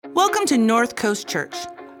Welcome to North Coast Church.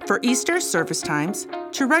 For Easter service times,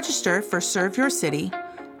 to register for Serve Your City,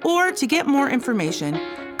 or to get more information,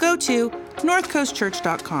 go to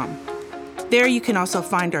northcoastchurch.com. There you can also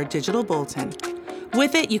find our digital bulletin.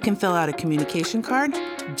 With it, you can fill out a communication card,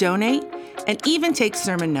 donate, and even take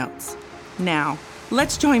sermon notes. Now,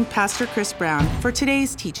 let's join Pastor Chris Brown for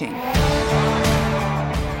today's teaching.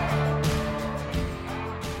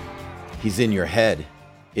 He's in your head,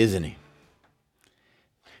 isn't he?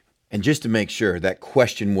 And just to make sure that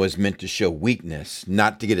question was meant to show weakness,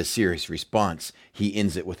 not to get a serious response, he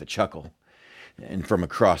ends it with a chuckle. And from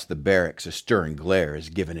across the barracks, a stern glare is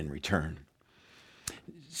given in return.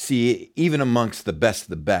 See, even amongst the best of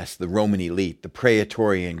the best, the Roman elite, the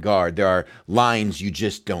Praetorian Guard, there are lines you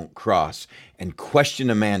just don't cross. And question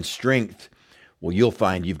a man's strength, well, you'll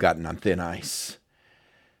find you've gotten on thin ice.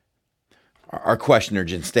 Our questioner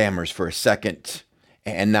just stammers for a second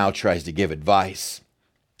and now tries to give advice.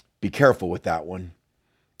 Be careful with that one.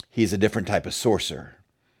 He's a different type of sorcerer.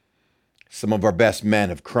 Some of our best men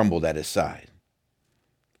have crumbled at his side.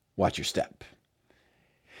 Watch your step.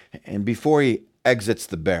 And before he exits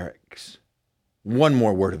the barracks, one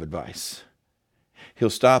more word of advice.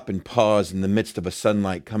 He'll stop and pause in the midst of a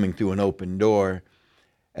sunlight coming through an open door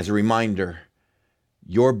as a reminder,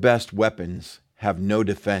 your best weapons have no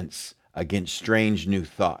defense against strange new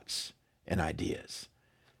thoughts and ideas.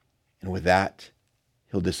 And with that,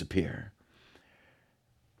 he'll disappear.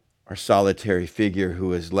 Our solitary figure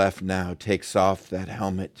who is left now takes off that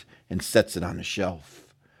helmet and sets it on a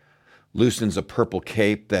shelf, loosens a purple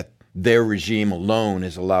cape that their regime alone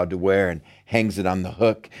is allowed to wear and hangs it on the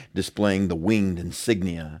hook, displaying the winged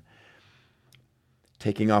insignia.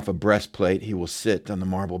 Taking off a breastplate, he will sit on the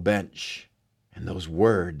marble bench, and those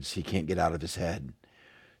words he can't get out of his head.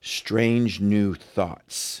 Strange new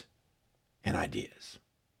thoughts and ideas.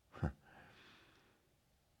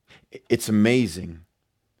 It's amazing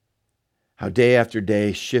how day after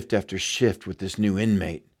day, shift after shift with this new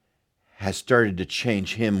inmate has started to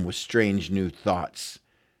change him with strange new thoughts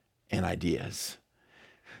and ideas.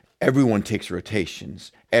 Everyone takes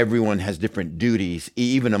rotations. Everyone has different duties,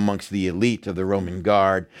 even amongst the elite of the Roman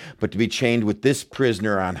Guard. But to be chained with this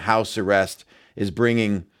prisoner on house arrest is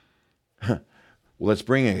bringing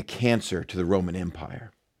a cancer to the Roman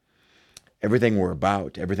Empire. Everything we're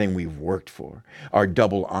about, everything we've worked for, our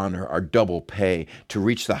double honor, our double pay, to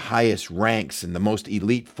reach the highest ranks and the most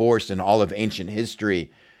elite force in all of ancient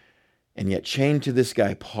history, and yet chained to this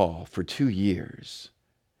guy Paul for 2 years,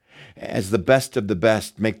 as the best of the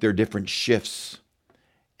best make their different shifts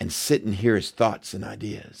and sit and hear his thoughts and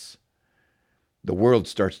ideas. The world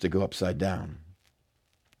starts to go upside down.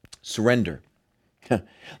 Surrender.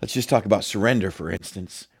 Let's just talk about surrender, for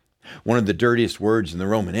instance. One of the dirtiest words in the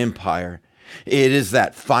Roman Empire. It is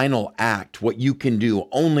that final act, what you can do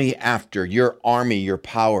only after your army, your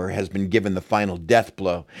power has been given the final death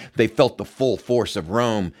blow. They felt the full force of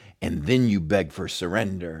Rome, and then you beg for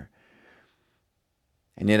surrender.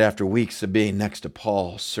 And yet after weeks of being next to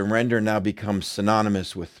Paul, surrender now becomes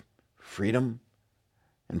synonymous with freedom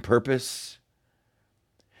and purpose,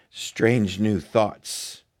 strange new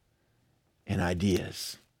thoughts and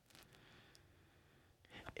ideas.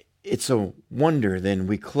 It's a wonder then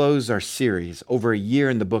we close our series over a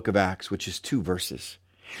year in the book of Acts, which is 2 verses.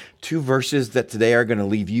 2 verses that today are going to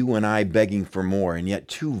leave you and I begging for more, and yet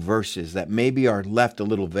 2 verses that maybe are left a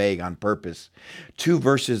little vague on purpose. 2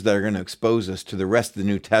 verses that are going to expose us to the rest of the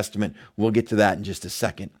New Testament. We'll get to that in just a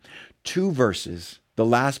second. 2 verses, the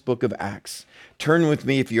last book of Acts. Turn with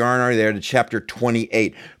me, if you aren't already there, to chapter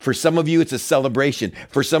 28. For some of you, it's a celebration.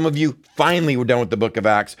 For some of you, finally, we're done with the book of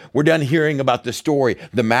Acts. We're done hearing about the story.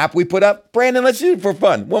 The map we put up, Brandon, let's do it for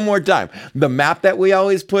fun. One more time. The map that we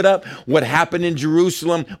always put up, what happened in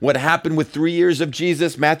Jerusalem, what happened with 3 years of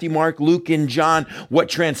Jesus, Matthew, Mark, Luke, and John, what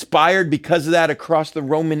transpired because of that across the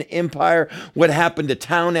Roman Empire, what happened to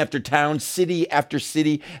town after town, city after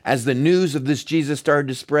city, as the news of this Jesus started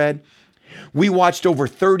to spread. We watched over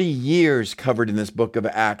 30 years covered in this book of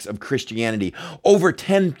Acts of Christianity, over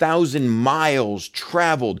 10,000 miles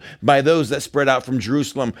traveled by those that spread out from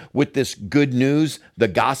Jerusalem with this good news, the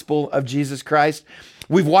gospel of Jesus Christ.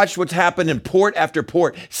 We've watched what's happened in port after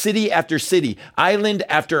port, city after city, island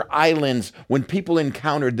after islands when people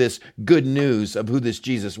encountered this good news of who this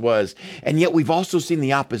Jesus was. And yet we've also seen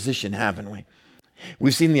the opposition, haven't we?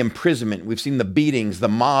 We've seen the imprisonment, we've seen the beatings, the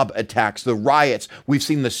mob attacks, the riots, we've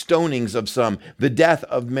seen the stonings of some, the death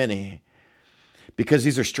of many, because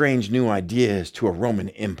these are strange new ideas to a Roman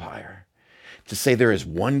Empire. To say there is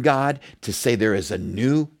one God, to say there is a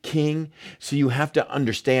new king. So you have to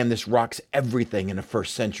understand this rocks everything in a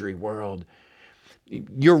first century world.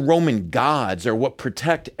 Your Roman gods are what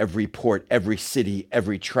protect every port, every city,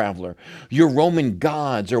 every traveler. Your Roman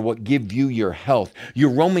gods are what give you your health. Your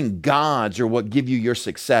Roman gods are what give you your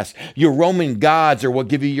success. Your Roman gods are what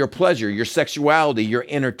give you your pleasure, your sexuality, your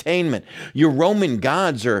entertainment. Your Roman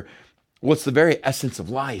gods are what's the very essence of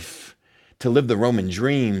life. To live the Roman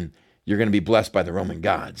dream, you're going to be blessed by the Roman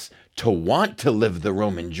gods. To want to live the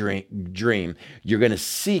Roman dream, you're going to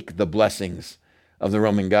seek the blessings of the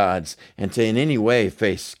Roman gods, and to in any way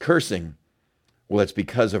face cursing, well, it's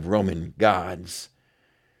because of Roman gods.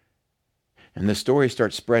 And the story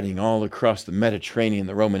starts spreading all across the Mediterranean,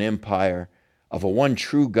 the Roman Empire, of a one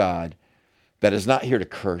true God that is not here to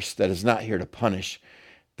curse, that is not here to punish,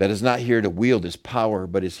 that is not here to wield his power,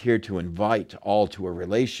 but is here to invite all to a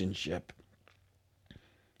relationship.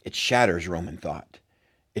 It shatters Roman thought.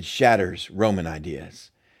 It shatters Roman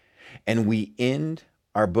ideas. And we end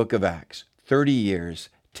our book of Acts 30 years,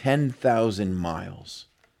 10,000 miles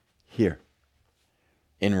here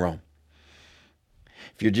in Rome.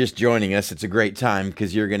 If you're just joining us, it's a great time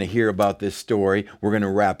because you're going to hear about this story. We're going to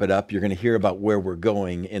wrap it up. You're going to hear about where we're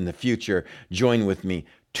going in the future. Join with me.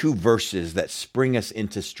 2 verses that spring us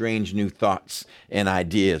into strange new thoughts and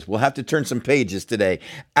ideas. We'll have to turn some pages today.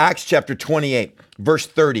 Acts chapter 28, verse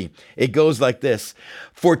 30. It goes like this.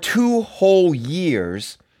 For 2 whole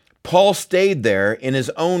years, Paul stayed there in his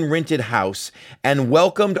own rented house and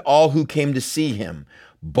welcomed all who came to see him.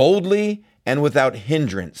 Boldly and without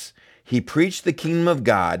hindrance, he preached the kingdom of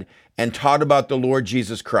God and taught about the Lord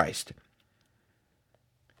Jesus Christ.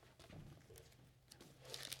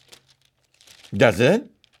 Does it?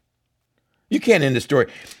 You can't end the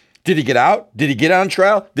story. Did he get out? Did he get on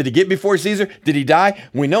trial? Did he get before Caesar? Did he die?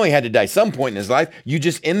 We know he had to die some point in his life. You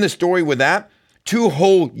just end the story with that? 2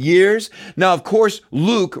 whole years. Now, of course,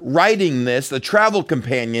 Luke, writing this, the travel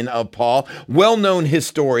companion of Paul, well-known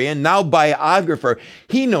historian, now biographer,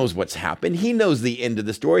 he knows what's happened. He knows the end of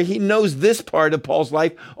the story. He knows this part of Paul's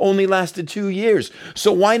life only lasted 2 years.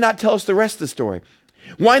 So why not tell us the rest of the story?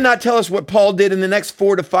 Why not tell us what Paul did in the next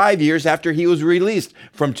 4 to 5 years after he was released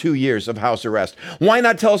from 2 years of house arrest? Why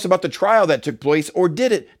not tell us about the trial that took place, or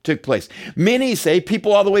did it took place? Many say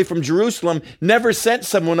people all the way from Jerusalem never sent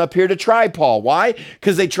someone up here to try Paul. Why?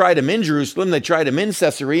 Because they tried him in Jerusalem, they tried him in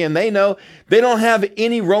Caesarea, and they know they don't have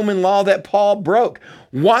any Roman law that Paul broke.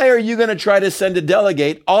 Why are you going to try to send a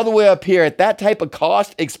delegate all the way up here at that type of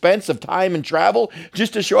cost, expense of time and travel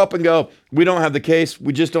just to show up and go, we don't have the case,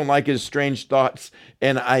 we just don't like his strange thoughts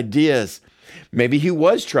and ideas? Maybe he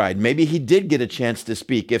was tried. Maybe he did get a chance to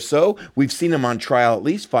speak. If so, we've seen him on trial at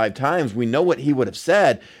least 5 times. We know what he would have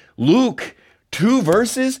said. Luke, 2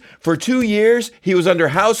 verses for 2 years. He was under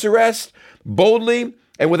house arrest. Boldly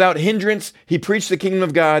and without hindrance, he preached the kingdom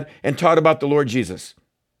of God and taught about the Lord Jesus.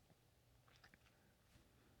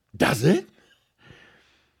 Does it?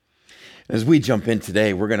 As we jump in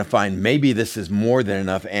today, we're going to find maybe this is more than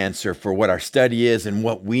enough answer for what our study is and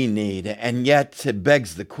what we need. And yet it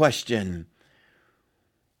begs the question,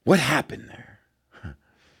 what happened there?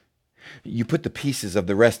 You put the pieces of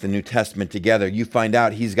the rest of the New Testament together, you find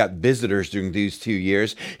out he's got visitors during these 2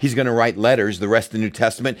 years. He's going to write letters, the rest of the New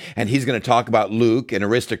Testament, and he's going to talk about Luke and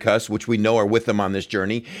Aristarchus, which we know are with him on this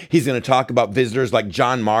journey. He's going to talk about visitors like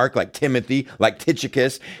John Mark, like Timothy, like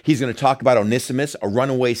Tychicus. He's going to talk about Onesimus, a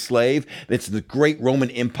runaway slave. It's the great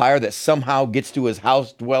Roman Empire that somehow gets to his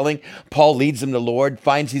house dwelling. Paul leads him to the Lord,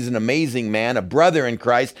 finds he's an amazing man, a brother in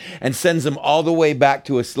Christ, and sends him all the way back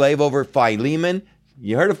to a slave over Philemon.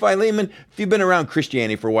 You heard of Philemon? If you've been around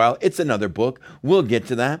Christianity for a while, it's another book. We'll get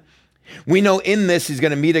to that. We know in this he's going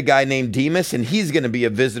to meet a guy named Demas, and he's going to be a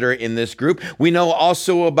visitor in this group. We know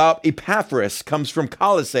also about Epaphras, comes from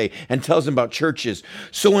Colossae and tells him about churches.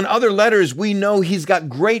 So in other letters, we know he's got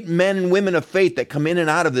great men and women of faith that come in and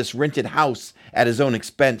out of this rented house at his own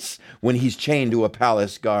expense when he's chained to a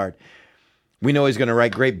palace guard. We know he's going to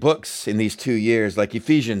write great books in these 2 years, like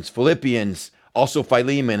Ephesians, Philippians, also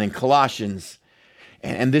Philemon and Colossians.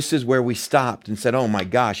 And this is where we stopped and said, oh my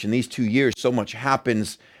gosh, in these 2 years, so much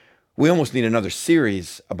happens. We almost need another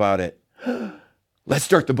series about it. Let's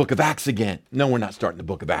start the book of Acts again. No, we're not starting the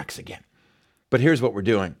book of Acts again. But here's what we're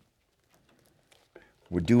doing.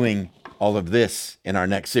 We're doing all of this in our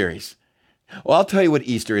next series. Well, I'll tell you what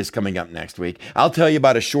Easter is coming up next week. I'll tell you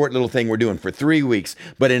about a short little thing we're doing for 3 weeks.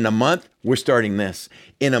 But in a month, we're starting this.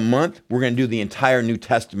 In a month, we're going to do the entire New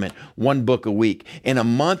Testament, 1 book a week. In a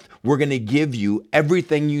month, we're going to give you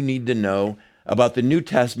everything you need to know about the New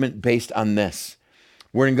Testament based on this.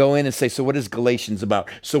 We're going to go in and say, so what is Galatians about?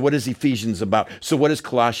 So what is Ephesians about? So what is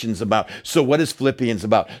Colossians about? So what is Philippians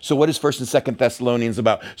about? So what is 1st and 2nd Thessalonians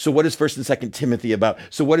about? So what is 1st and 2nd Timothy about?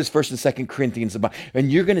 So what is 1st and 2nd Corinthians about?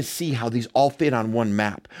 And you're going to see how these all fit on one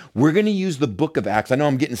map. We're going to use the book of Acts. I know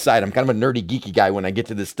I'm getting side. I'm kind of a nerdy, geeky guy when I get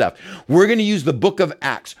to this stuff. We're going to use the book of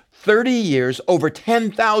Acts, 30 years, over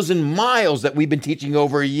 10,000 miles that we've been teaching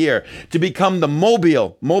over a year to become the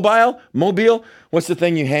mobile. What's the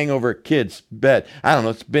thing you hang over kids' bed? I don't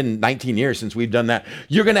know. It's been 19 years since we've done that.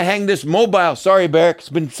 You're going to hang this mobile. Sorry, Barrick. It's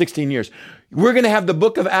been 16 years. We're going to have the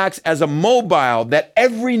book of Acts as a mobile that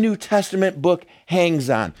every New Testament book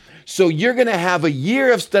hangs on. So you're going to have a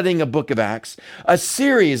year of studying a book of Acts, a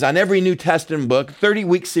series on every New Testament book,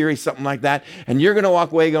 30-week series, something like that. And you're going to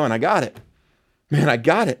walk away going, I got it. Man, I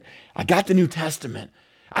got it. I got the New Testament.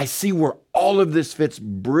 I see where all of this fits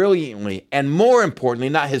brilliantly, and more importantly,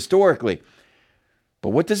 not historically. But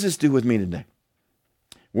what does this do with me today?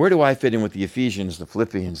 Where do I fit in with the Ephesians, the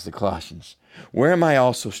Philippians, the Colossians? Where am I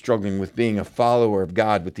also struggling with being a follower of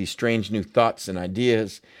God with these strange new thoughts and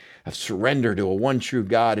ideas of surrender to a one true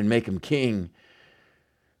God and make him king?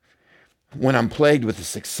 When I'm plagued with the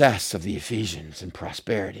success of the Ephesians and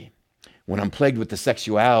prosperity, when I'm plagued with the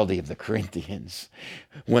sexuality of the Corinthians,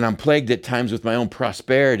 when I'm plagued at times with my own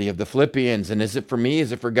prosperity of the Philippians, and is it for me?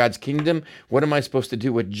 Is it for God's kingdom? What am I supposed to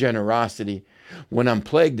do with generosity? When I'm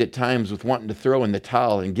plagued at times with wanting to throw in the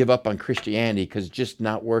towel and give up on Christianity because it's just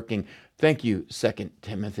not working. Thank you, 2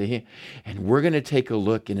 Timothy. And we're going to take a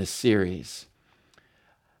look in a series.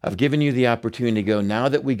 I've given you the opportunity to go, now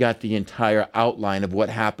that we got the entire outline of what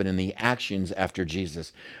happened in the actions after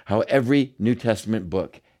Jesus, how every New Testament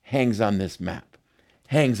book hangs on this map,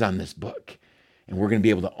 hangs on this book, and we're going to be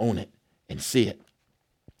able to own it and see it.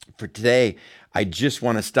 For today, I just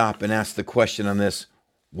want to stop and ask the question on this,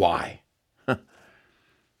 why?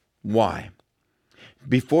 Why?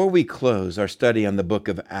 Before we close our study on the book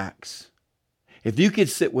of Acts, if you could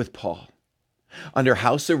sit with Paul, under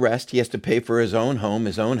house arrest, he has to pay for his own home,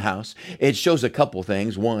 his own house. It shows a couple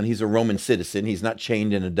things. One, he's a Roman citizen. He's not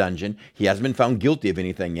chained in a dungeon. He hasn't been found guilty of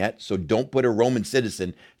anything yet, so don't put a Roman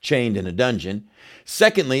citizen chained in a dungeon.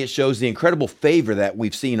 Secondly, it shows the incredible favor that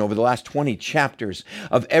we've seen over the last 20 chapters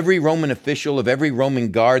of every Roman official, of every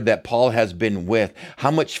Roman guard that Paul has been with,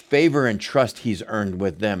 how much favor and trust he's earned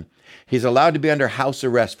with them. He's allowed to be under house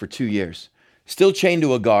arrest for 2 years. Still chained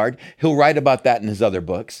to a guard. He'll write about that in his other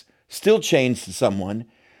books. Still chained to someone,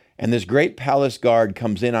 and this great palace guard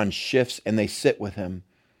comes in on shifts and they sit with him,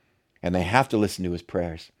 and they have to listen to his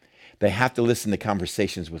prayers. They have to listen to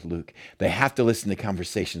conversations with Luke. They have to listen to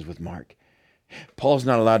conversations with Mark. Paul's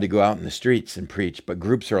not allowed to go out in the streets and preach, but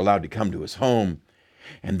groups are allowed to come to his home,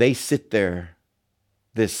 and they sit there,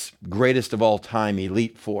 this greatest of all time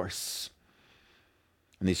elite force,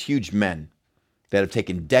 and these huge men that have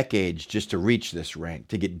taken decades just to reach this rank,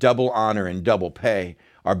 to get double honor and double pay,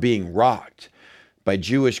 are being rocked by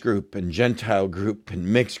Jewish group and Gentile group and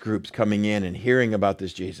mixed groups coming in and hearing about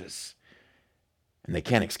this Jesus. And they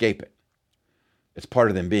can't escape it. It's part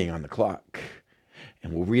of them being on the clock.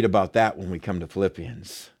 And we'll read about that when we come to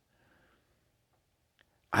Philippians.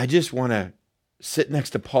 I just want to sit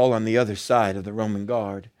next to Paul on the other side of the Roman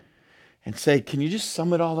guard and say, can you just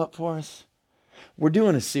sum it all up for us? We're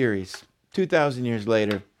doing a series, 2,000 years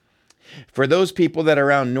later. For those people that are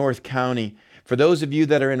around North County, for those of you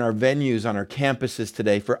that are in our venues on our campuses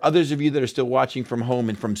today, for others of you that are still watching from home,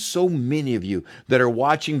 and from so many of you that are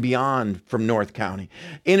watching beyond from North County,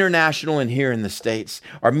 international and here in the States,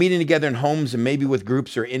 are meeting together in homes and maybe with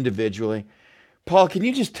groups or individually. Paul, can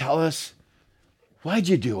you just tell us, why'd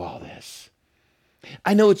you do all this?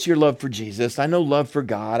 I know it's your love for Jesus. I know love for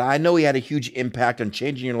God. I know he had a huge impact on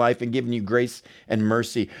changing your life and giving you grace and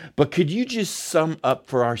mercy. But could you just sum up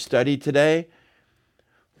for our study today?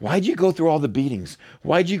 Why'd you go through all the beatings?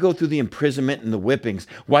 Why'd you go through the imprisonment and the whippings?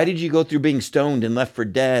 Why did you go through being stoned and left for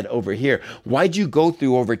dead over here? Why'd you go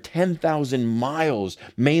through over 10,000 miles,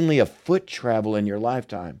 mainly of foot travel in your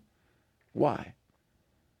lifetime? Why?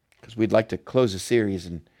 Because we'd like to close a series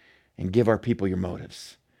and give our people your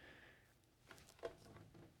motives.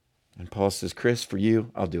 And Paul says, Chris, for you,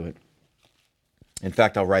 I'll do it. In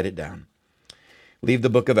fact, I'll write it down. Leave the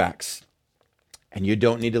book of Acts. And you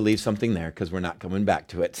don't need to leave something there because we're not coming back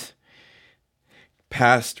to it.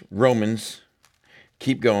 Past Romans,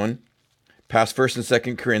 keep going. Past 1st and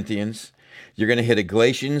 2nd Corinthians. You're going to hit a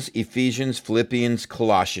Galatians, Ephesians, Philippians,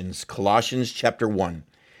 Colossians. Colossians chapter 1.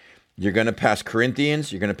 You're going to pass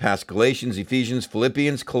Corinthians. You're going to pass Galatians, Ephesians,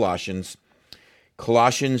 Philippians, Colossians.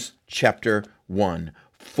 Colossians chapter 1.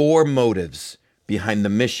 4 motives behind the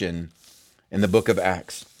mission in the book of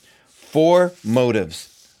Acts. 4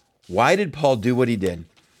 motives. Why did Paul do what he did?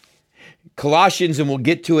 Colossians, and we'll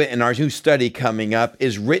get to it in our new study coming up,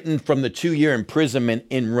 is written from the 2-year imprisonment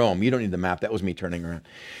in Rome. You don't need the map. That was me turning around.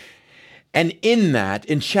 And in that,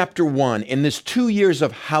 in chapter 1, in this 2 years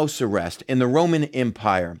of house arrest in the Roman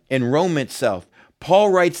Empire, in Rome itself, Paul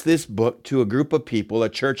writes this book to a group of people, a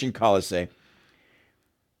church in Colossae.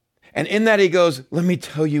 And in that he goes, let me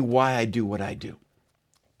tell you why I do what I do.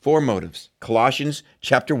 4 motives. Colossians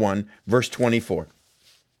chapter 1, verse 24.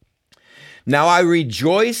 Now I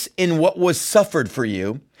rejoice in what was suffered for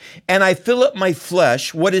you, and I fill up my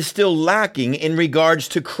flesh what is still lacking in regards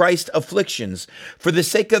to Christ's afflictions, for the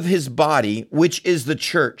sake of his body, which is the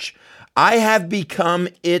church. I have become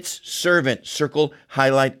its servant, circle,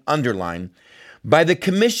 highlight, underline, by the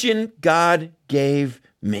commission God gave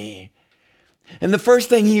me. And the first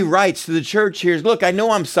thing he writes to the church here is, look, I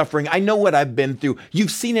know I'm suffering. I know what I've been through. You've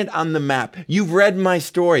seen it on the map. You've read my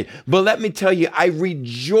story. But let me tell you, I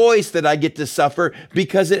rejoice that I get to suffer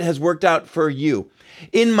because it has worked out for you.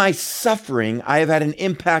 In my suffering, I have had an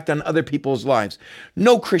impact on other people's lives.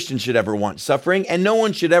 No Christian should ever want suffering, and no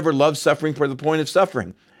one should ever love suffering for the point of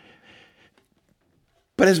suffering.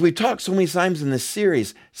 But as we've talked so many times in this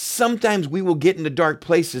series, sometimes we will get into dark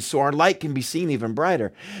places so our light can be seen even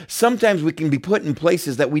brighter. Sometimes we can be put in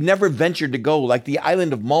places that we never ventured to go, like the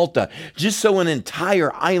island of Malta, just so an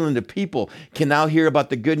entire island of people can now hear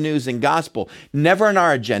about the good news and gospel. Never on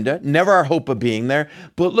our agenda, never our hope of being there.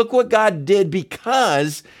 But look what God did,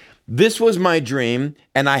 because this was my dream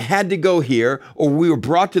and I had to go here, or we were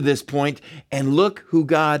brought to this point, and look who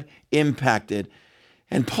God impacted.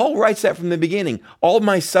 And Paul writes that from the beginning. All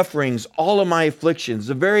my sufferings, all of my afflictions,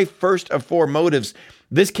 the very first of 4 motives,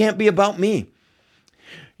 this can't be about me.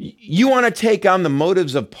 You want to take on the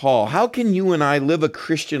motives of Paul. How can you and I live a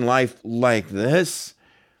Christian life like this?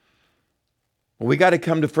 Well, we got to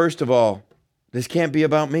come to, first of all, this can't be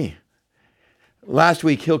about me. Last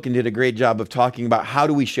week, Hilken did a great job of talking about how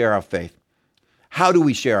do we share our faith? How do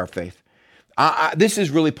we share our faith? This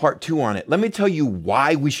is really part 2 on it. Let me tell you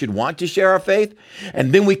why we should want to share our faith,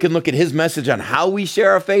 and then we can look at his message on how we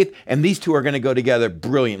share our faith, and these two are going to go together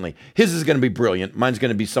brilliantly. His is going to be brilliant. Mine's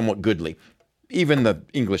going to be somewhat goodly. Even the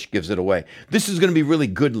English gives it away. This is going to be really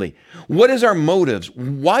goodly. What is our motives?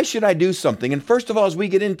 Why should I do something? And first of all, as we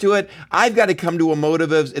get into it, I've got to come to a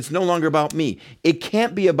motive of it's no longer about me. It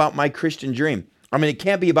can't be about my Christian dream. It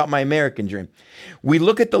can't be about my American dream. We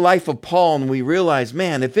look at the life of Paul and we realize,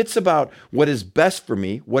 man, if it's about what is best for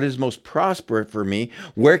me, what is most prosperous for me,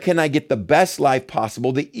 where can I get the best life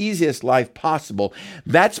possible, the easiest life possible,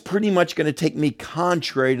 that's pretty much going to take me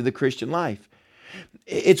contrary to the Christian life.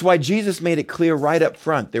 It's why Jesus made it clear right up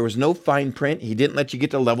front. There was no fine print. He didn't let you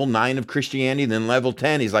get to level 9 of Christianity, then level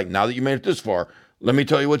 10. He's like, now that you made it this far, let me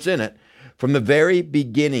tell you what's in it. From the very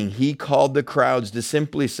beginning, he called the crowds to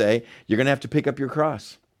simply say, you're going to have to pick up your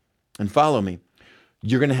cross and follow me.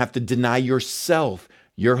 You're going to have to deny yourself,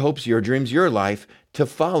 your hopes, your dreams, your life to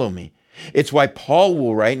follow me. It's why Paul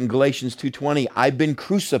will write in Galatians 2:20, I've been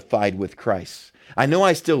crucified with Christ. I know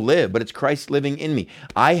I still live, but it's Christ living in me.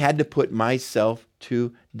 I had to put myself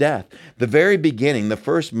to death. The very beginning, the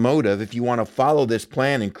first motive, if you want to follow this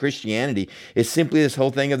plan in Christianity, is simply this whole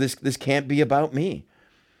thing of this can't be about me.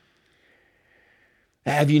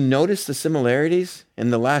 Have you noticed the similarities in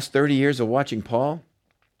the last 30 years of watching Paul?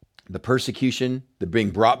 The persecution, the being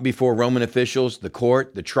brought before Roman officials, the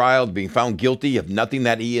court, the trial, being found guilty of nothing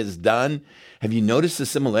that he has done. Have you noticed the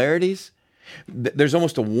similarities? There's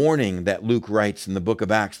almost a warning that Luke writes in the book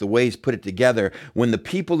of Acts, the way he's put it together. When the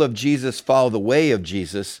people of Jesus follow the way of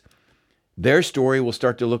Jesus, their story will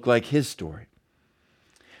start to look like his story.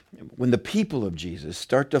 When the people of Jesus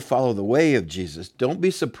start to follow the way of Jesus, don't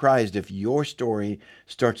be surprised if your story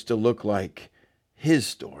starts to look like his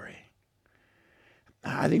story.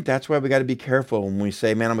 I think that's why we got to be careful when we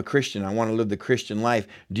say, man, I'm a Christian. I want to live the Christian life.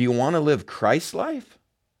 Do you want to live Christ's life?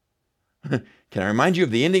 Can I remind you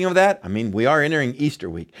of the ending of that? We are entering Easter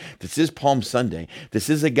week. This is Palm Sunday. This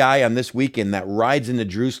is a guy on this weekend that rides into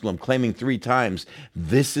Jerusalem claiming 3 times,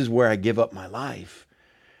 this is where I give up my life.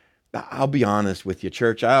 I'll be honest with you,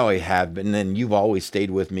 church. I always have been, and you've always stayed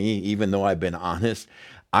with me, even though I've been honest.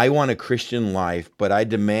 I want a Christian life, but I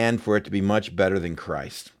demand for it to be much better than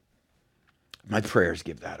Christ. My prayers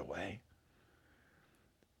give that away.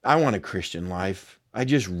 I want a Christian life. I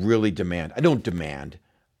just really demand. I don't demand.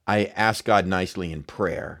 I ask God nicely in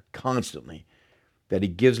prayer, constantly, that he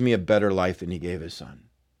gives me a better life than he gave his son.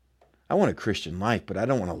 I want a Christian life, but I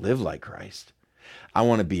don't want to live like Christ. I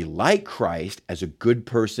want to be like Christ as a good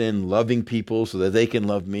person, loving people so that they can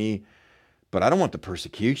love me. But I don't want the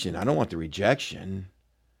persecution. I don't want the rejection.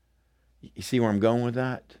 You see where I'm going with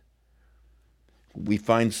that? We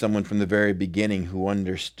find someone from the very beginning who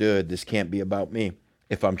understood this can't be about me.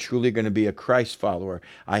 If I'm truly going to be a Christ follower,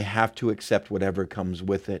 I have to accept whatever comes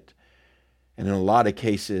with it. And in a lot of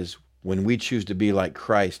cases, when we choose to be like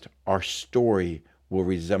Christ, our story will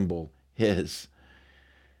resemble his.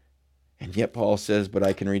 And yet Paul says, but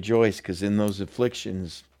I can rejoice because in those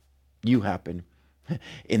afflictions, you happen.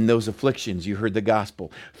 In those afflictions, you heard the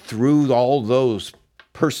gospel. Through all those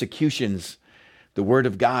persecutions, the word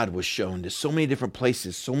of God was shown to so many different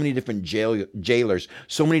places, so many different jailers,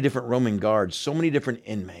 so many different Roman guards, so many different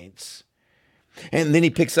inmates. And then he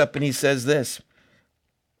picks up and he says this.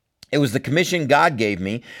 It was the commission God gave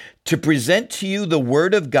me to present to you the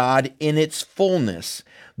word of God in its fullness.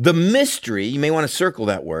 The mystery, you may want to circle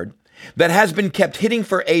that word, that has been kept hidden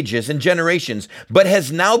for ages and generations, but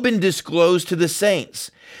has now been disclosed to the saints.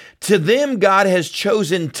 To them God has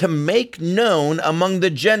chosen to make known among the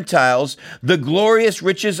Gentiles the glorious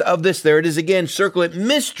riches of this, there it is again, circle it,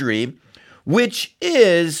 mystery, which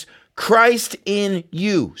is Christ in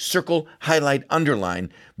you. Circle, highlight,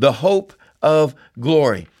 underline, the hope of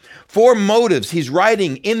glory. Four motives he's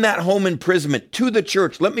writing in that home imprisonment to the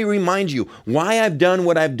church. Let me remind you why I've done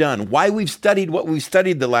what I've done, why we've studied what we've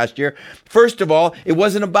studied the last year. First of all, it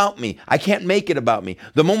wasn't about me. I can't make it about me.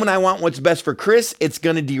 The moment I want what's best for Chris, it's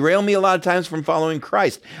going to derail me a lot of times from following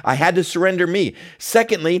Christ. I had to surrender me.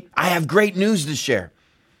 Secondly, I have great news to share.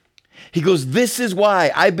 He goes, this is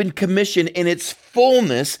why I've been commissioned in its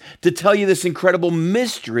fullness to tell you this incredible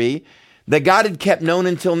mystery that God had kept known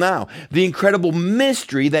until now. The incredible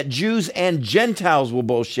mystery that Jews and Gentiles will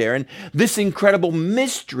both share in. This incredible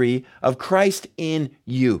mystery of Christ in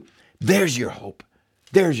you. There's your hope.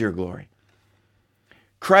 There's your glory.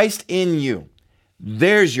 Christ in you.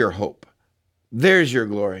 There's your hope. There's your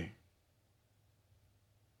glory.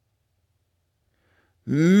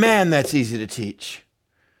 Man, that's easy to teach.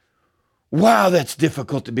 Wow, that's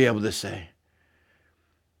difficult to be able to say.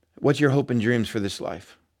 What's your hope and dreams for this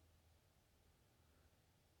life?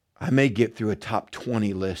 I may get through a top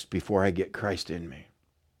 20 list before I get Christ in me.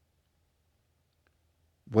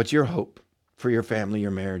 What's your hope for your family,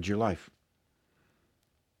 your marriage, your life?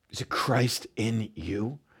 Is it Christ in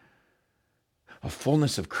you? A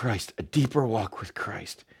fullness of Christ, a deeper walk with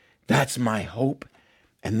Christ. That's my hope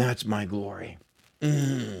and that's my glory.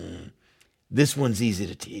 This one's easy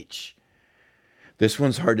to teach. This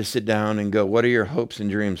one's hard to sit down and go, what are your hopes and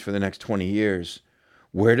dreams for the next 20 years?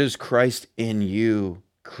 Where does Christ in you,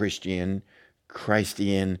 Christian,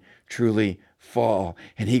 Christian, truly fall?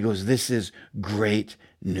 And he goes, this is great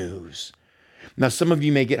news. Now, some of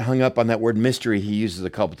you may get hung up on that word mystery he uses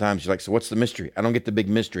a couple times. You're like, so what's the mystery? I don't get the big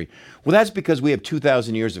mystery. Well, that's because we have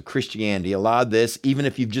 2,000 years of Christianity. A lot of this, even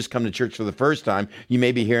if you've just come to church for the first time, you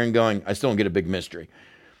may be hearing going, I still don't get a big mystery.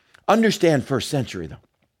 Understand first century, though.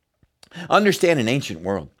 Understand an ancient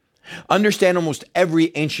world. Understand almost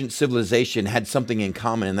every ancient civilization had something in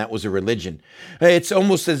common, and that was a religion. It's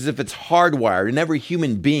almost as if it's hardwired in every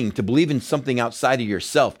human being to believe in something outside of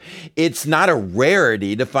yourself. It's not a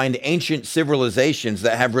rarity to find ancient civilizations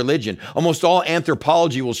that have religion. Almost all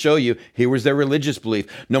anthropology will show you here was their religious belief.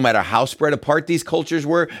 No matter how spread apart these cultures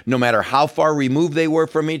were, no matter how far removed they were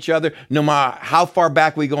from each other, no matter how far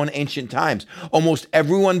back we go in ancient times, almost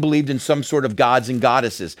everyone believed in some sort of gods and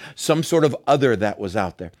goddesses, some sort of other that was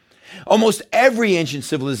out there. Almost every ancient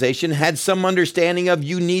civilization had some understanding of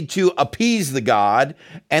you need to appease the god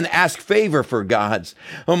and ask favor for gods.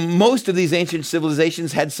 Most of these ancient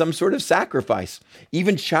civilizations had some sort of sacrifice,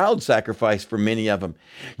 even child sacrifice for many of them.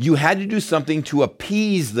 You had to do something to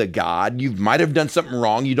appease the god. You might have done something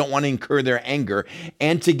wrong. You don't want to incur their anger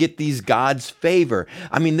and to get these gods' favor.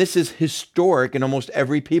 I mean, this is historic in almost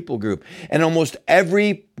every people group. And almost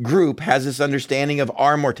every group has this understanding of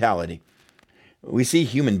our mortality. We see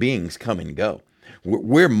human beings come and go.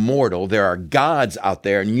 We're mortal. There are gods out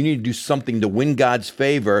there, and you need to do something to win God's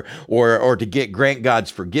favor or to grant God's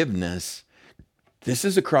forgiveness. This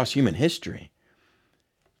is across human history.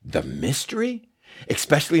 The mystery,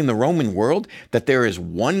 especially in the Roman world, that there is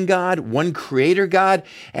one God, one creator God,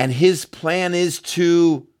 and his plan is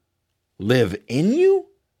to live in you.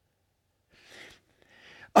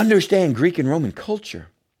 Understand Greek and Roman culture.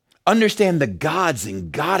 Understand the gods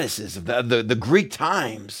and goddesses of the Greek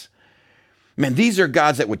times. Man, these are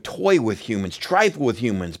gods that would toy with humans, trifle with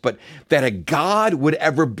humans, but that a god would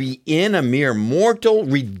ever be in a mere mortal,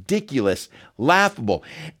 ridiculous, laughable.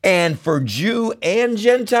 And for Jew and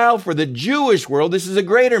Gentile, for the Jewish world, this is a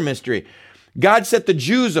greater mystery. God set the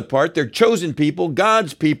Jews apart, their chosen people,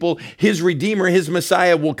 God's people, his Redeemer, his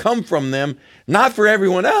Messiah will come from them, not for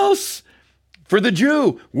everyone else. For the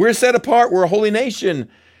Jew, we're set apart, we're a holy nation.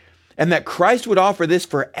 And that Christ would offer this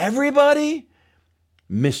for everybody,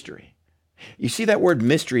 mystery. You see, that word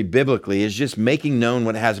mystery biblically is just making known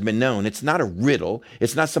what hasn't been known. It's not a riddle.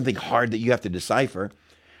 It's not something hard that you have to decipher.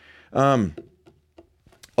 Okay,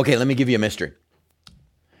 let me give you a mystery.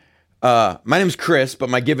 My name is Chris, but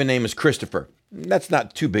my given name is Christopher. That's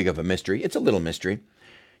not too big of a mystery. It's a little mystery.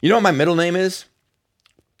 You know what my middle name is?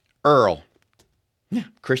 Earl. Yeah,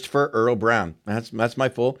 Christopher Earl Brown. That's my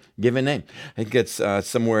full given name. I think it's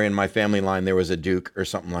somewhere in my family line there was a Duke or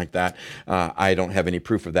something like that. I don't have any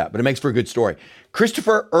proof of that, but it makes for a good story.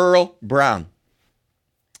 Christopher Earl Brown.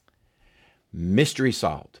 Mystery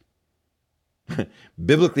solved.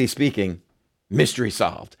 Biblically speaking, mystery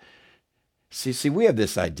solved. See, we have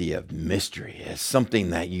this idea of mystery as something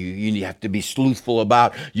that you have to be sleuthful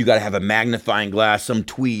about. You got to have a magnifying glass, some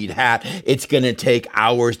tweed hat. It's going to take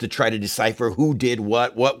hours to try to decipher who did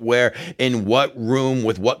what, where, in what room,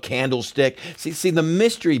 with what candlestick. See, the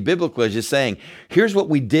mystery biblical is just saying, here's what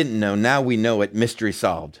we didn't know. Now we know it. Mystery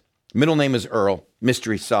solved. Middle name is Earl.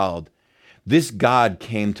 Mystery solved. This God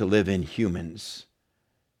came to live in humans.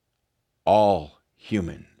 All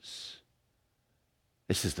humans.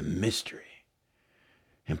 This is the mystery.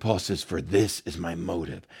 And Paul says, for this is my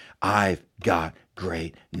motive. I've got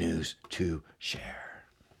great news to share.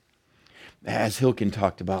 As Hilkin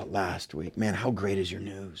talked about last week, man, how great is your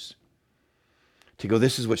news? To go,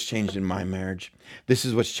 this is what's changed in my marriage. This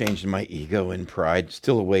is what's changed in my ego and pride.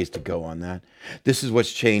 Still a ways to go on that. This is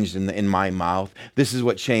what's changed in my mouth. This is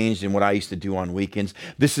what changed in what I used to do on weekends.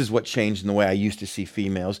 This is what changed in the way I used to see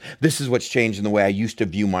females. This is what's changed in the way I used to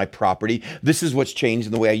view my property. This is what's changed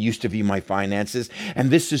in the way I used to view my finances.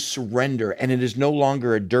 And this is surrender. And it is no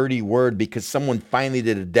longer a dirty word because someone finally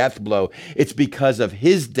did a death blow. It's because of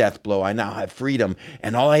his death blow. I now have freedom.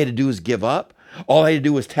 And all I had to do is give up. All I had to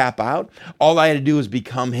do was tap out. All I had to do was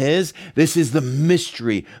become his. This is the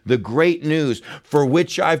mystery, the great news for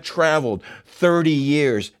which I've traveled 30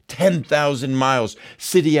 years, 10,000 miles,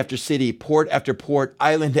 city after city, port after port,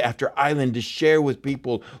 island after island to share with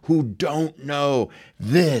people who don't know.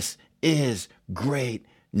 This is great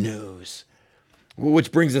news.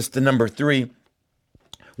 Which brings us to number 3.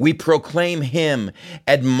 We proclaim him,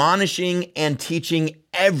 admonishing and teaching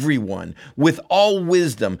everyone with all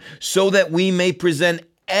wisdom, so that we may present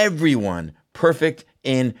everyone perfect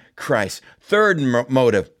in Christ. Third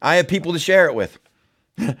motive, I have people to share it with.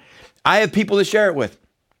 I have people to share it with.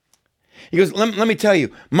 He goes, let me tell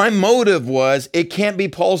you, my motive was it can't be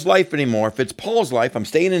Paul's life anymore. If it's Paul's life, I'm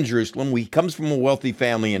staying in Jerusalem. He comes from a wealthy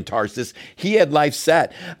family in Tarsus. He had life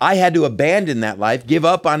set. I had to abandon that life, give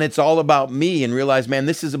up on it's all about me and realize, man,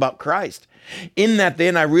 this is about Christ. In that,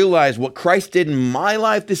 then I realized what Christ did in my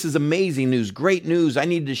life. This is amazing news, great news. I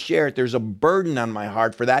need to share it. There's a burden on my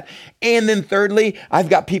heart for that. And then thirdly, I've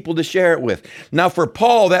got people to share it with. Now for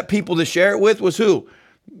Paul, that people to share it with was who?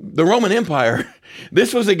 The Roman Empire.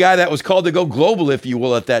 This was a guy that was called to go global, if you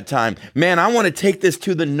will, at that time. Man, I want to take this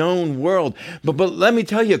to the known world. But let me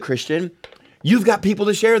tell you, Christian, you've got people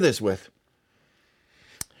to share this with.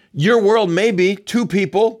 Your world may be 2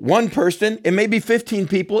 people, 1 person. It may be 15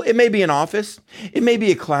 people. It may be an office. It may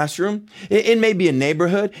be a classroom. It may be a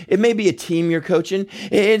neighborhood. It may be a team you're coaching.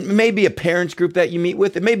 It may be a parents group that you meet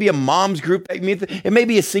with. It may be a mom's group that you meet with. It may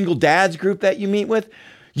be a single dad's group that you meet with.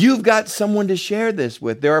 You've got someone to share this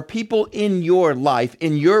with. There are people in your life,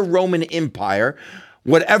 in your Roman Empire,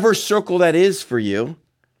 whatever circle that is for you,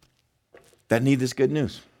 that need this good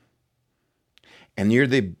news. And you're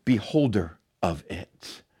the beholder of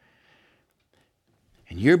it.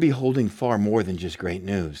 And you're beholding far more than just great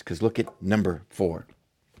news, because look at number 4.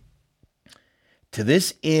 To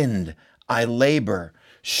this end, I labor,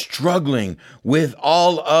 struggling with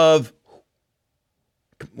all of,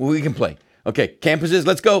 we can play. Okay, campuses,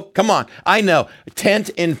 let's go. Come on. I know. Tent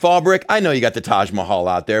in Fallbrook. I know you got the Taj Mahal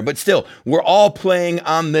out there, but still, we're all playing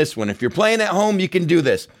on this one. If you're playing at home, you can do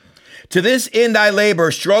this. To this end I labor,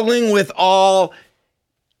 struggling with all.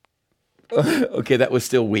 Okay, that was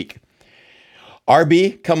still weak.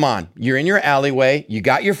 RB, come on. You're in your alleyway. You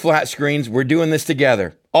got your flat screens. We're doing this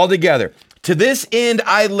together. All together. To this end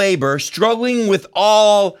I labor, struggling with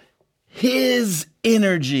all his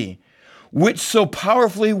energy, which so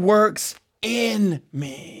powerfully works in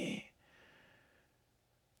me.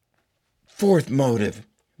 4th motive,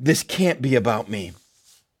 this can't be about me.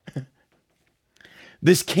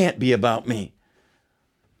 This can't be about me.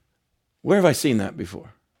 Where have I seen that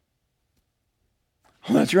before?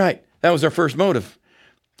 Oh, that's right. That was our first motive.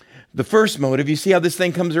 The first motive, you see how this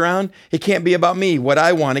thing comes around? It can't be about me, what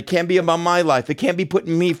I want. It can't be about my life. It can't be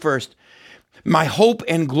putting me first. My hope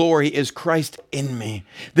and glory is Christ in me.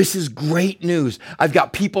 This is great news. I've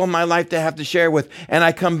got people in my life to have to share with, and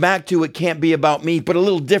I come back to it can't be about me, but a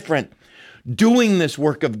little different. Doing this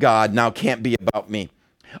work of God now can't be about me.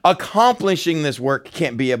 Accomplishing this work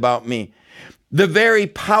can't be about me. The very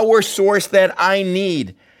power source that I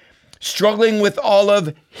need, struggling with all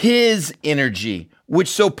of his energy, which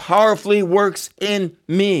so powerfully works in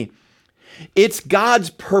me. It's God's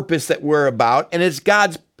purpose that we're about, and it's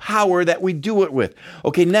God's power that we do it with.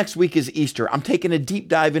 Okay, next week is Easter. I'm taking a deep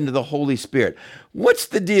dive into the Holy Spirit. What's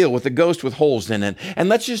the deal with the ghost with holes in it? And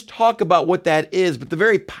let's just talk about what that is, but the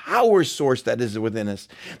very power source that is within us,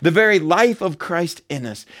 the very life of Christ in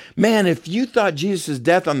us. Man, if you thought Jesus'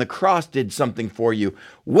 death on the cross did something for you,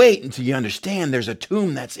 wait until you understand there's a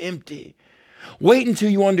tomb that's empty. Wait until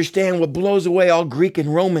you understand what blows away all Greek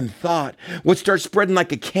and Roman thought, what starts spreading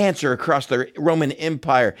like a cancer across the Roman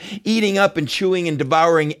Empire, eating up and chewing and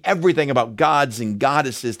devouring everything about gods and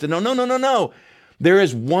goddesses. To no. There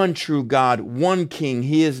is one true God, one King.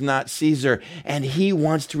 He is not Caesar, and he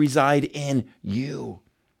wants to reside in you.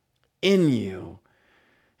 In you.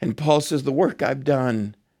 And Paul says, the work I've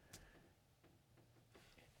done,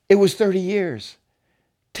 it was 30 years,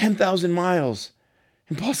 10,000 miles.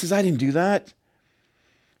 And Paul says, I didn't do that.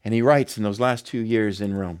 And he writes in those last 2 years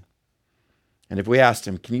in Rome. And if we asked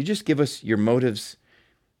him, can you just give us your motives?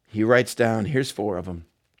 He writes down, here's 4 of them.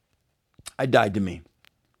 I died to me.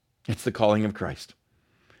 It's the calling of Christ.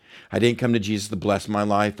 I didn't come to Jesus to bless my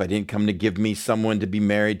life. I didn't come to give me someone to be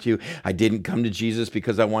married to. I didn't come to Jesus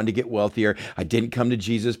because I wanted to get wealthier. I didn't come to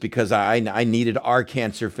Jesus because I needed our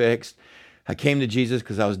cancer fixed. I came to Jesus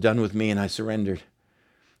because I was done with me and I surrendered.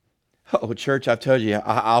 Oh, church, I've told you,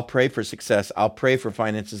 I'll pray for success. I'll pray for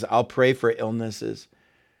finances. I'll pray for illnesses.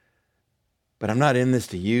 But I'm not in this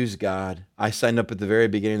to use God. I signed up at the very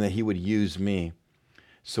beginning that he would use me.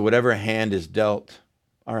 So whatever hand is dealt,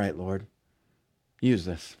 all right, Lord, use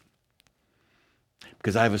this.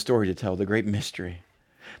 Because I have a story to tell, the great mystery.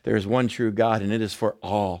 There is one true God, and it is for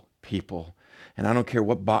all people. And I don't care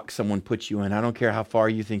what box someone puts you in. I don't care how far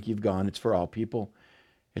you think you've gone. It's for all people.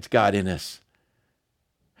 It's God in us.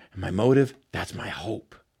 And my motive, that's my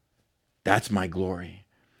hope. That's my glory.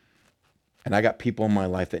 And I got people in my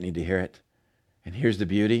life that need to hear it. And here's the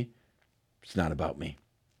beauty. It's not about me.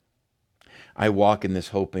 I walk in this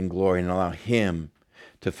hope and glory and allow him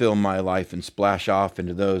to fill my life and splash off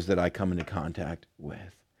into those that I come into contact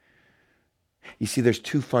with. You see, there's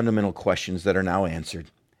 2 fundamental questions that are now answered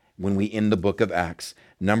when we end the book of Acts.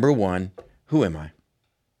 Number 1, who am I?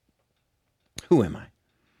 Who am I?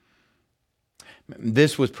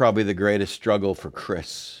 This was probably the greatest struggle for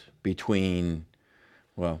Chris between,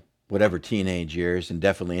 well, whatever teenage years and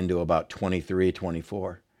definitely into about 23,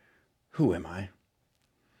 24. Who am I?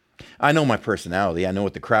 I know my personality. I know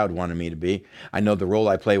what the crowd wanted me to be. I know the role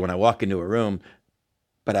I play when I walk into a room,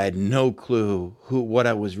 but I had no clue what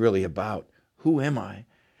I was really about. Who am I?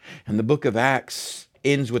 And the book of Acts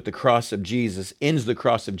ends with the cross of Jesus, ends the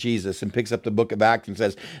cross of Jesus, and picks up the book of Acts and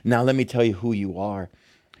says, now let me tell you who you are.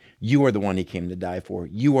 You are the one he came to die for.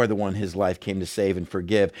 You are the one his life came to save and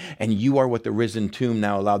forgive. And you are what the risen tomb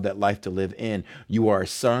now allowed that life to live in. You are a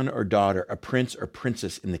son or daughter, a prince or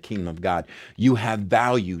princess in the kingdom of God. You have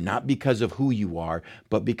value, not because of who you are,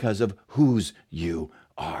 but because of whose you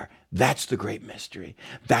are. That's the great mystery.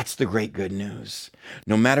 That's the great good news.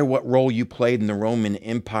 No matter what role you played in the Roman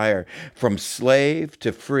Empire, from slave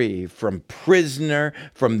to free, from prisoner,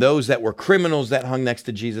 from those that were criminals that hung next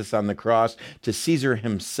to Jesus on the cross, to Caesar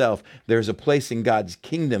himself, there's a place in God's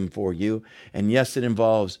kingdom for you. And yes, it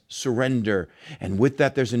involves surrender. And with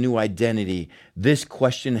that, there's a new identity. This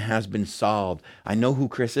question has been solved. I know who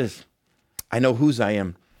Chris is. I know whose I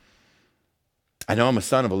am. I know I'm a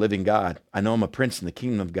son of a living God. I know I'm a prince in the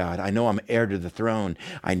kingdom of God. I know I'm heir to the throne.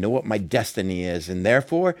 I know what my destiny is. And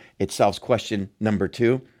therefore, it solves question number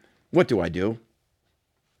 2. What do I do?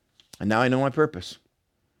 And now I know my purpose.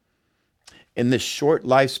 In this short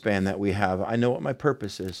lifespan that we have, I know what my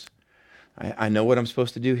purpose is. I know what I'm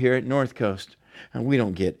supposed to do here at North Coast. And we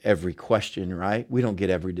don't get every question right. We don't get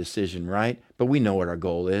every decision right. But we know what our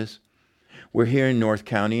goal is. We're here in North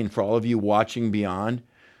County, and for all of you watching beyond,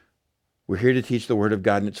 we're here to teach the Word of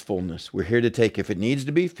God in its fullness. We're here to take, if it needs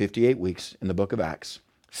to be, 58 weeks in the book of Acts,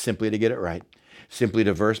 simply to get it right, simply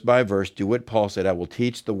to verse by verse do what Paul said. I will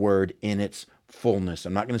teach the Word in its fullness.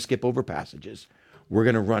 I'm not going to skip over passages. We're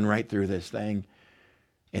going to run right through this thing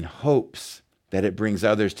in hopes that it brings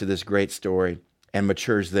others to this great story and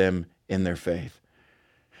matures them in their faith.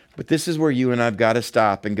 But this is where you and I've got to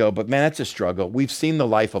stop and go, but man, that's a struggle. We've seen the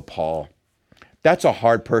life of Paul. That's a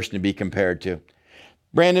hard person to be compared to.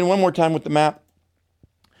 Brandon, one more time with the map.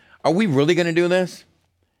 Are we really going to do this?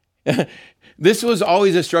 This was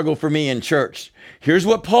always a struggle for me in church. Here's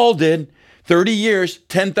what Paul did. 30 years,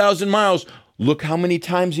 10,000 miles. Look how many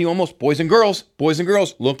times he almost, boys and girls,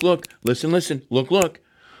 look, listen, look.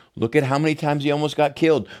 Look at how many times he almost got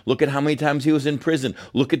killed. Look at how many times he was in prison.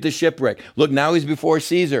 Look at the shipwreck. Look, now he's before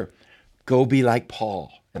Caesar. Go be like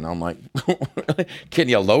Paul. And I'm like, can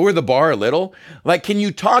you lower the bar a little? Like, can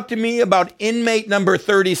you talk to me about inmate number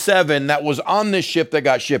 37 that was on this ship that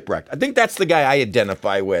got shipwrecked? I think that's the guy I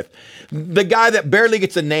identify with. The guy that barely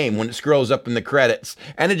gets a name when it scrolls up in the credits.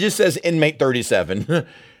 And it just says inmate 37.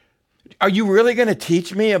 Are you really going to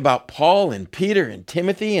teach me about Paul and Peter and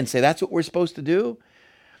Timothy and say that's what we're supposed to do?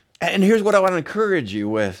 And here's what I want to encourage you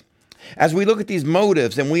with. As we look at these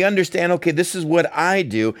motives and we understand, okay, this is what I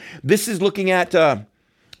do. This is looking at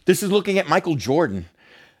Michael Jordan.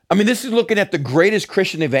 I mean, this is looking at the greatest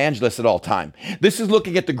Christian evangelist at all time. This is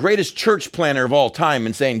looking at the greatest church planner of all time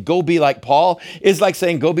and saying, go be like Paul is like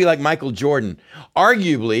saying, go be like Michael Jordan.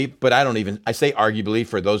 Arguably, but I say arguably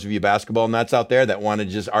for those of you basketball nuts out there that want to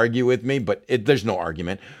just argue with me, but there's no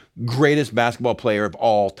argument. Greatest basketball player of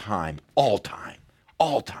all time.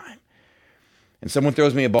 And someone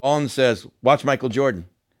throws me a ball and says, watch Michael Jordan.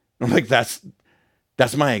 I'm like, that's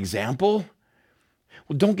my example?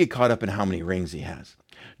 Well, don't get caught up in how many rings he has.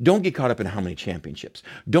 Don't get caught up in how many championships.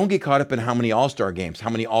 Don't get caught up in how many all-star games, how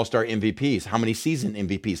many all-star MVPs, how many season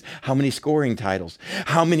MVPs, how many scoring titles,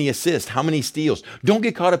 how many assists, how many steals. Don't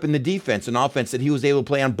get caught up in the defense and offense that he was able to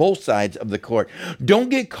play on both sides of the court. Don't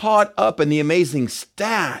get caught up in the amazing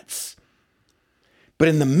stats. But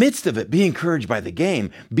in the midst of it, be encouraged by the game,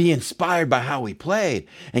 be inspired by how he played,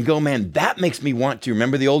 and go, man, that makes me want to,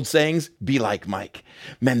 remember the old sayings? Be like Mike.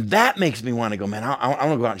 Man, that makes me want to go, man, I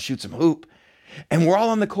want to go out and shoot some hoop. And we're all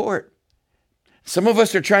on the court. Some of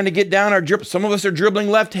us are trying to get down our dribble. Some of us are dribbling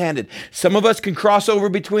left-handed. Some of us can cross over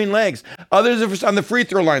between legs. Others of us on the free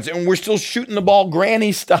throw lines, and we're still shooting the ball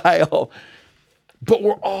granny style. But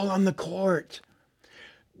we're all on the court.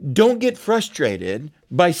 Don't get frustrated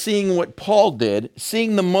by seeing what Paul did,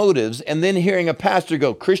 seeing the motives, and then hearing a pastor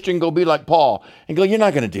go, Christian, go be like Paul. And go, you're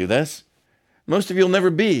not going to do this. Most of you will never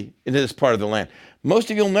be in this part of the land. Most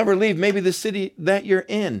of you will never leave maybe the city that you're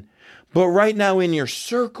in. But right now in your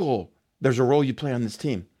circle, there's a role you play on this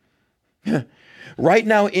team. Right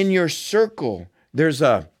now in your circle, there's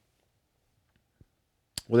a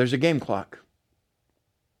game clock.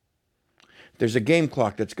 There's a game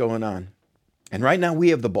clock that's going on. And right now we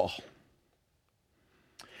have the ball.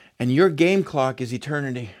 And your game clock is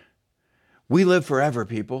eternity. We live forever,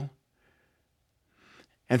 people.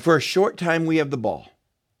 And for a short time, we have the ball.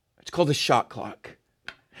 It's called a shot clock.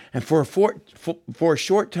 And for a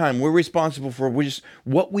short time, we're responsible for just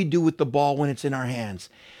what we do with the ball when it's in our hands.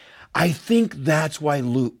 I think that's why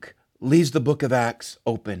Luke leaves the book of Acts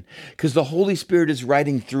open, because the Holy Spirit is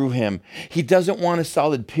writing through him. He doesn't want a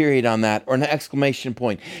solid period on that or an exclamation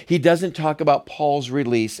point. He doesn't talk about Paul's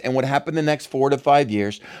release and what happened the next 4 to 5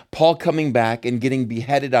 years, Paul coming back and getting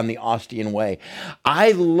beheaded on the Ostian Way.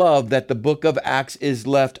 I love that the book of Acts is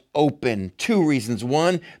left open. 2 reasons.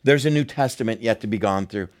 1, there's a New Testament yet to be gone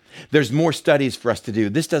through. There's more studies for us to do.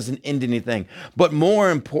 This doesn't end anything. But more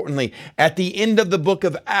importantly, at the end of the book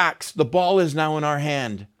of Acts, the ball is now in our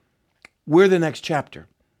hand. We're the next chapter.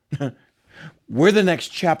 We're the next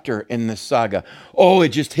chapter in this saga. Oh, it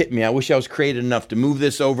just hit me. I wish I was creative enough to move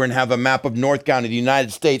this over and have a map of North County, the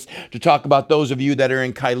United States, to talk about those of you that are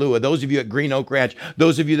in Kailua, those of you at Green Oak Ranch,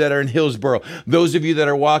 those of you that are in Hillsboro, those of you that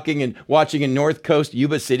are watching in North Coast,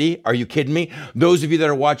 Yuba City. Are you kidding me? Those of you that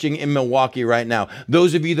are watching in Milwaukee right now.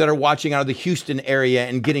 Those of you that are watching out of the Houston area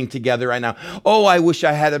and getting together right now. Oh, I wish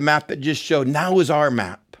I had a map that just showed now is our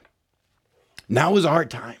map. Now is our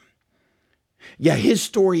time. Yeah, his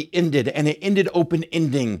story ended, and it ended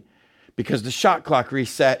open-ending because the shot clock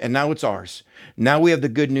reset, and now it's ours. Now we have the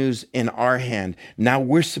good news in our hand. Now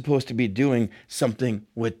we're supposed to be doing something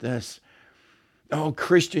with this. Oh,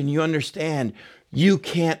 Christian, you understand. You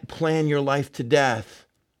can't plan your life to death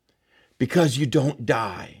because you don't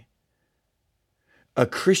die. A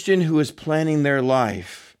Christian who is planning their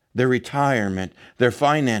life, their retirement, their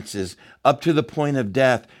finances, up to the point of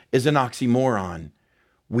death is an oxymoron.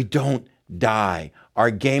 We don't die. Our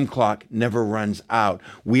game clock never runs out.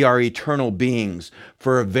 We are eternal beings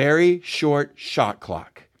for a very short shot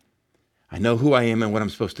clock. I know who I am and what I'm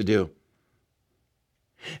supposed to do.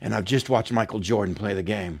 And I've just watched Michael Jordan play the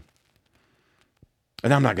game.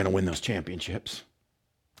 And I'm not going to win those championships.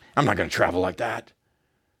 I'm not going to travel like that.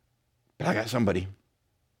 But I got somebody.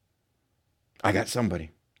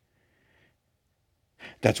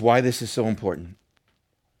 That's why this is so important.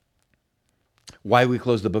 Why we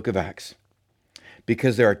close the book of Acts.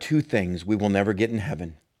 Because there are 2 things we will never get in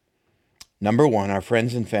heaven. Number 1, our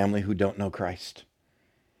friends and family who don't know Christ.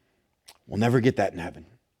 We'll never get that in heaven.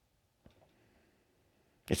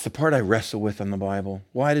 It's the part I wrestle with in the Bible.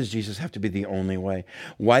 Why does Jesus have to be the only way?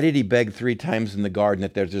 Why did he beg 3 times in the garden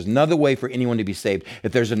that there's another way for anyone to be saved?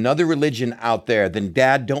 If there's another religion out there, then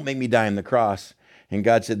Dad, don't make me die on the cross. And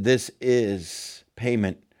God said, this is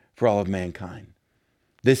payment for all of mankind.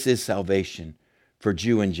 This is salvation for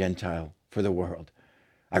Jew and Gentile, for the world.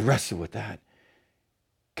 I wrestle with that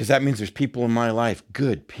because that means there's people in my life,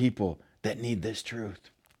 good people, that need this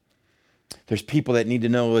truth. There's people that need to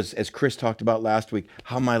know, as Chris talked about last week,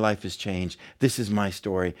 how my life has changed. This is my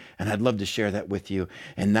story, and I'd love to share that with you.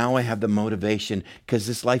 And now I have the motivation because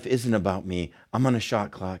this life isn't about me. I'm on a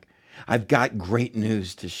shot clock. I've got great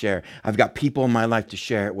news to share. I've got people in my life to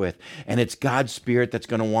share it with. And it's God's Spirit that's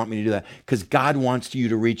going to want me to do that because God wants you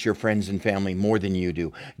to reach your friends and family more than you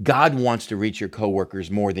do. God wants to reach your coworkers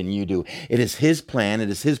more than you do. It is His plan. It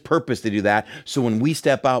is His purpose to do that. So when we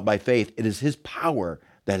step out by faith, it is His power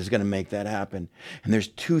that is going to make that happen. And there's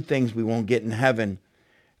 2 things we won't get in heaven.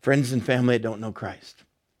 Friends and family that don't know Christ.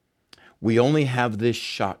 We only have this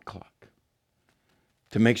shot clock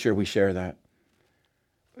to make sure we share that.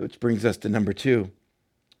 Which brings us to number 2.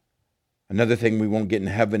 Another thing we won't get in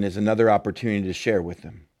heaven is another opportunity to share with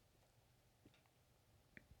them.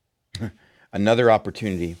 Another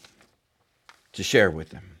opportunity to share with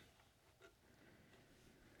them.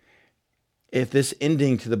 If this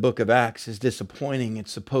ending to the book of Acts is disappointing,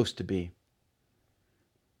 it's supposed to be.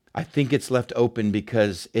 I think it's left open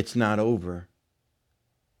because it's not over.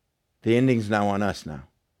 The ending's now on us now.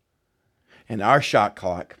 And our shot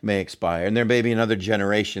clock may expire, and there may be another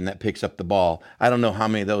generation that picks up the ball. I don't know how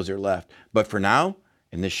many of those are left. But for now,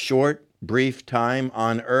 in this short, brief time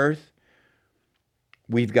on earth,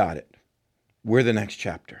 we've got it. We're the next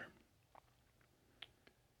chapter.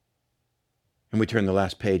 And we turn the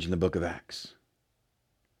last page in the book of Acts.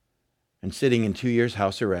 And sitting in 2 years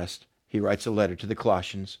house arrest, he writes a letter to the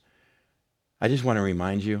Colossians. I just want to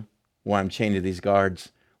remind you why I'm chained to these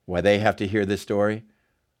guards, why they have to hear this story,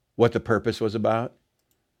 what the purpose was about.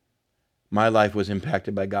 My life was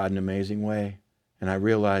impacted by God in an amazing way, and I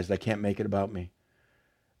realized I can't make it about me.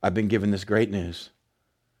 I've been given this great news.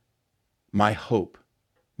 My hope,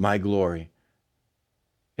 my glory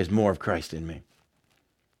is more of Christ in me.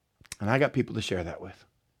 And I got people to share that with.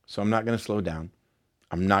 So I'm not going to slow down.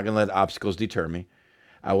 I'm not going to let obstacles deter me.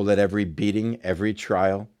 I will let every beating, every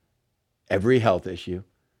trial, every health issue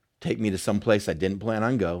take me to some place I didn't plan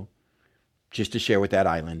on go, just to share with that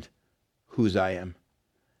island whose I am.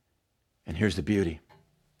 And here's the beauty.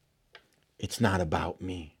 It's not about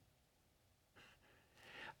me.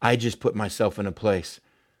 I just put myself in a place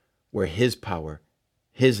where His power,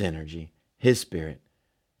 His energy, His Spirit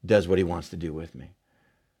does what He wants to do with me.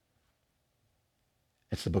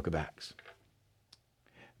 It's the book of Acts.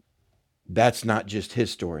 That's not just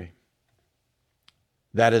His story.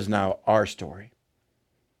 That is now our story.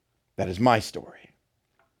 That is my story.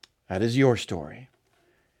 That is your story.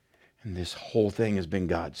 And this whole thing has been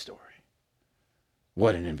God's story.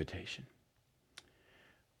 What an invitation.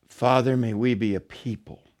 Father, may we be a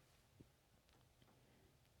people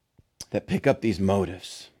that pick up these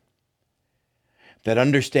motives, that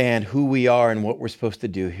understand who we are and what we're supposed to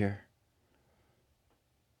do here.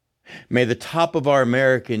 May the top of our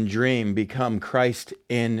American dream become Christ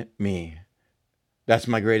in me. That's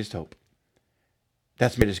my greatest hope.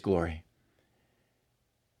 That's my greatest glory.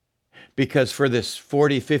 Because for this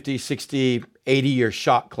 40, 50, 60, 80-year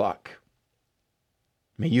shot clock,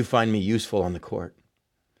 may you find me useful on the court.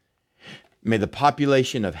 May the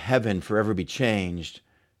population of heaven forever be changed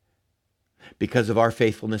because of our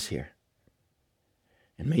faithfulness here.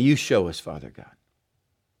 And may you show us, Father God,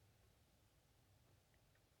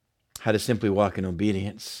 how to simply walk in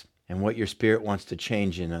obedience and what your Spirit wants to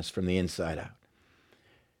change in us from the inside out.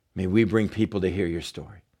 May we bring people to hear your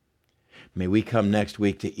story. May we come next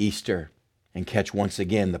week to Easter and catch once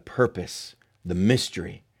again the purpose, the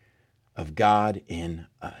mystery of God in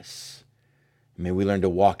us. May we learn to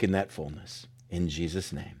walk in that fullness. In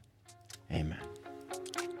Jesus' name, amen.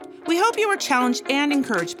 We hope you were challenged and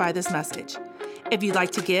encouraged by this message. If you'd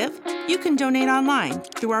like to give, you can donate online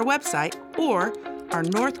through our website or our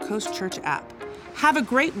North Coast Church app. Have a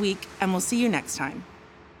great week, and we'll see you next time.